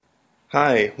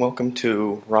Hi, welcome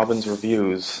to Robin's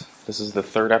Reviews. This is the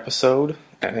third episode,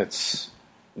 and it's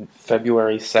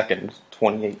February 2nd,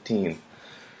 2018.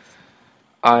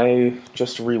 I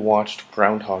just rewatched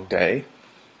Groundhog Day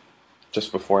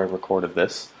just before I recorded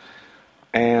this,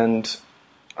 and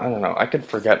I don't know, I could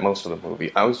forget most of the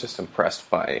movie. I was just impressed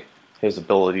by his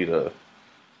ability to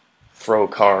throw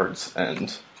cards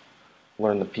and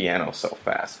learn the piano so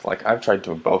fast. Like, I've tried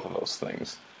doing both of those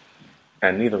things,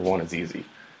 and neither one is easy.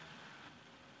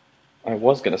 I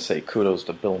was going to say kudos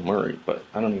to Bill Murray, but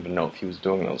I don't even know if he was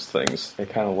doing those things.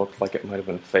 It kind of looked like it might have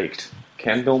been faked.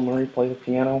 Can Bill Murray play the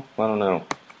piano? I don't know.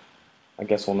 I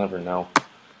guess we'll never know.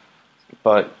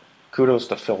 But kudos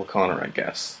to Phil Connor, I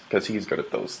guess, because he's good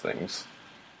at those things.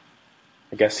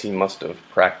 I guess he must have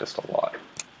practiced a lot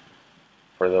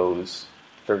for those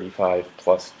 35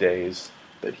 plus days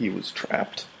that he was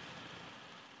trapped.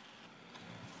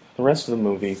 The rest of the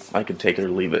movie, I could take it or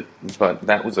leave it, but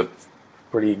that was a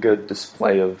pretty good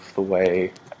display of the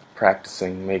way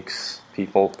practicing makes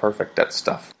people perfect at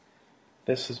stuff.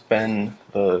 This has been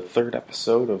the third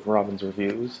episode of Robin's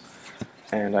Reviews,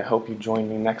 and I hope you join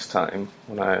me next time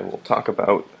when I will talk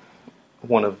about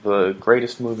one of the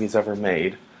greatest movies ever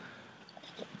made,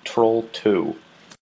 Troll 2.